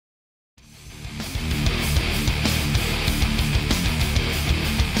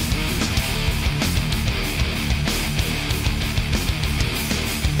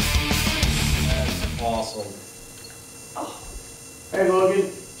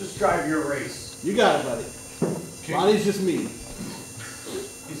Just drive your race. You got it, buddy. Ronnie's just me.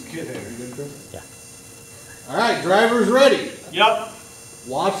 He's a kid there. You good, Chris? Yeah. All right, drivers ready. Yep.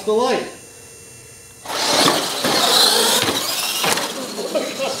 Watch the light.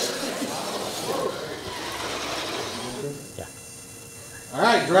 Yeah. All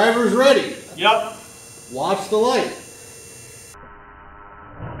right, drivers ready. Yep. Watch the light.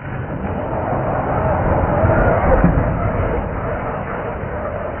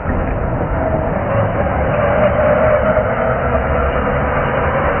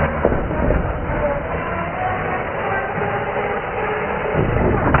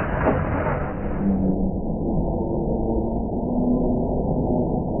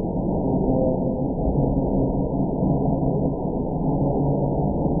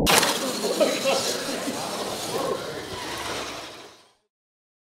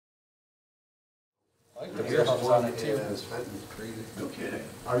 On it too. No kidding.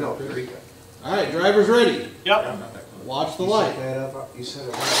 Or no, Eureka. All right, drivers ready. Yep. Watch the light. You said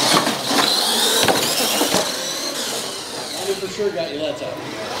it. Ronnie for sure got you that time.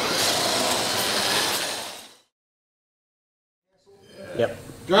 Yep.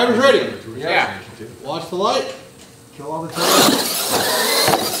 Drivers ready. Yeah. Watch the light. Kill all the time.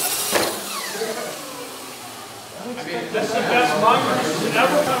 This is the best mongoose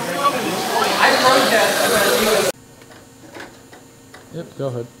ever come from in this place. I protest. Yep, go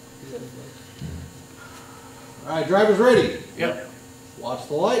ahead. All right, drivers ready. Yep. Watch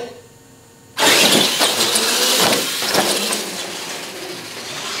the light.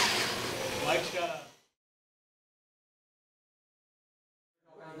 Mike's got a...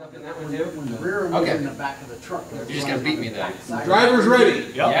 Okay. In the back of the truck. You're just gonna beat me then. Drivers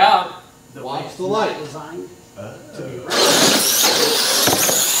ready. Yep. Yeah. Watch the light. Designed to be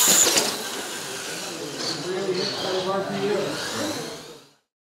Really hit 5 RPM.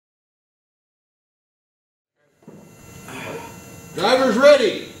 Drivers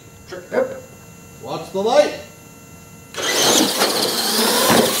ready. Yep. Watch the light.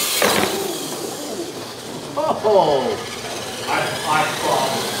 Oh, I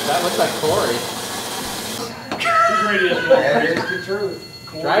that looks like Corey. Who's ready to go? That is the truth.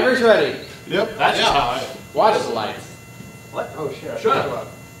 Drivers ready. Yep. That's just how I... Watch the lights. What? Oh shit. Shut up.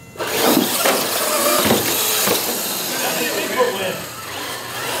 People win.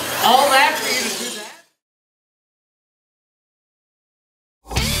 All that for you to do that?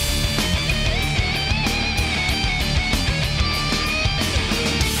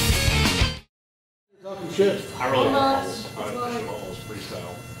 Talking shit. I really Hold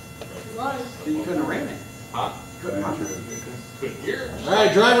You couldn't ram it. Huh? Couldn't run it. Couldn't hear. All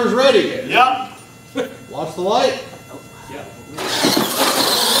right, drivers ready. Yep. Watch the light. Yep.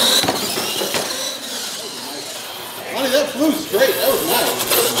 Ronnie, that flew straight. That was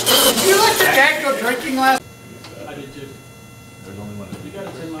nice. You let your dad go drinking last? I did too. There's only one. You got a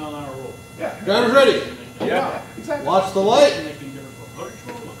 10-mile-an-hour rule. Yeah. Drivers ready. Yeah. Exactly. Watch the light. Making different for motor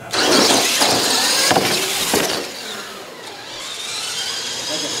control with that.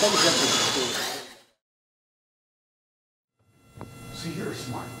 So you're a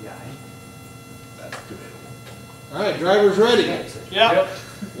smart guy. That's debatable. All right, drivers ready. Yep.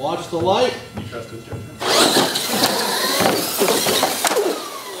 Watch the light. You trust his judgment?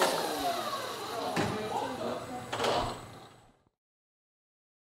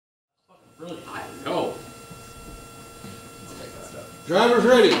 Really? I know. Drivers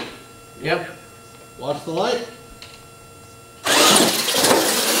ready. Yep. Watch the light.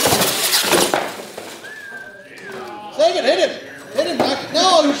 Take it, hit him. Hit him, knock it.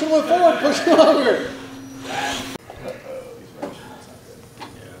 No, you should have went forward, push him over.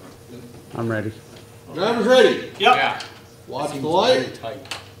 I'm ready. Drivers ready. Yep. Yeah. Watch the light.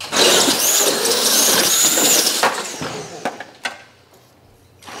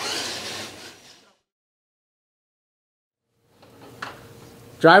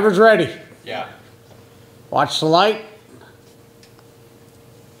 Drivers ready. Yeah. Watch the light.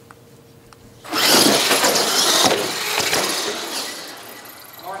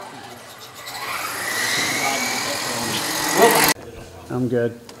 I'm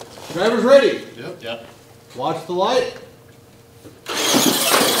good. Drivers ready. Yep. Yep. Watch the light.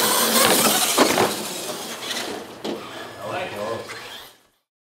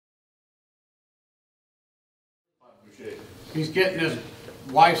 He's getting his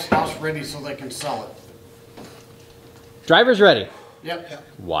wife's house ready so they can sell it. Drivers ready. Yep.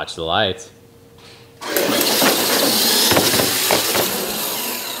 Watch the lights.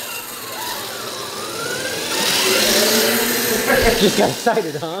 Just got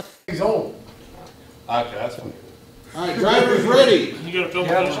excited, huh? He's old. Okay, that's fine. All right, drivers ready. You gotta film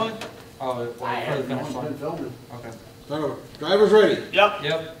the finish line? Oh, for the finish line. filming. Okay. Start over. Drivers ready. Yep.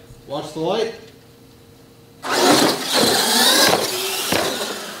 Yep. Watch the light.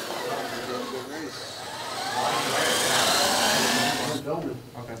 Filming.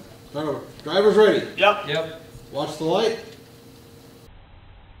 Okay. Start over. Drivers ready. Yep. Yep. Watch the light.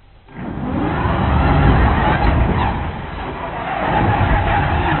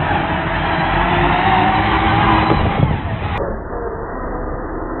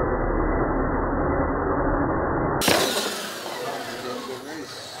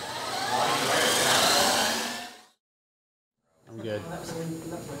 I'm good.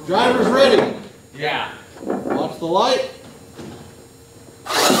 Drivers ready. Yeah. Watch the light.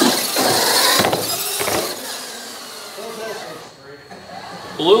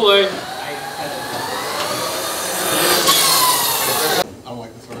 Blue light. I don't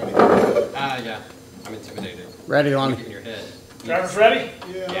like this already. Yeah. I'm intimidated. Ready, Lonnie. In your head. Drivers ready?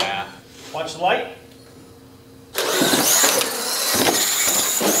 Yeah. Watch the light.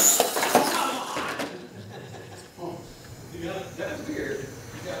 That's weird.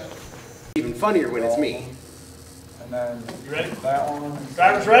 Even funnier when it's me. And then You ready? that one.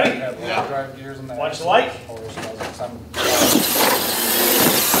 Drivers ready? Yeah. Drive gears and that. Watch the light.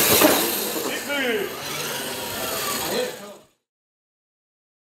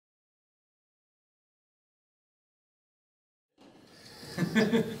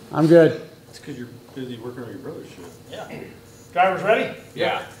 I'm good. It's because you're busy working on your brother's shit. Yeah. Drivers ready?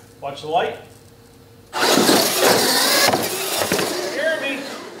 Yeah. Watch the light. Jeremy.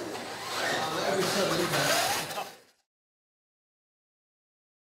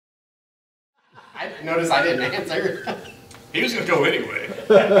 I noticed I didn't answer. He was gonna go anyway.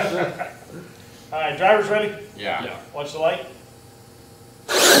 All right, drivers ready? Yeah. Watch the light.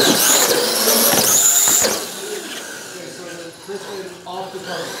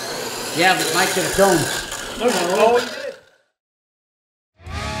 Yeah, but Mike could have shown. Oh, he did.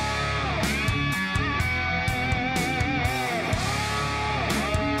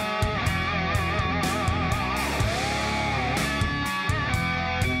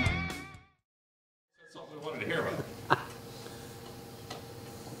 That's something we wanted to hear about.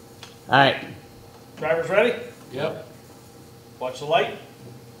 All right. Drivers ready? Yep. Watch the light.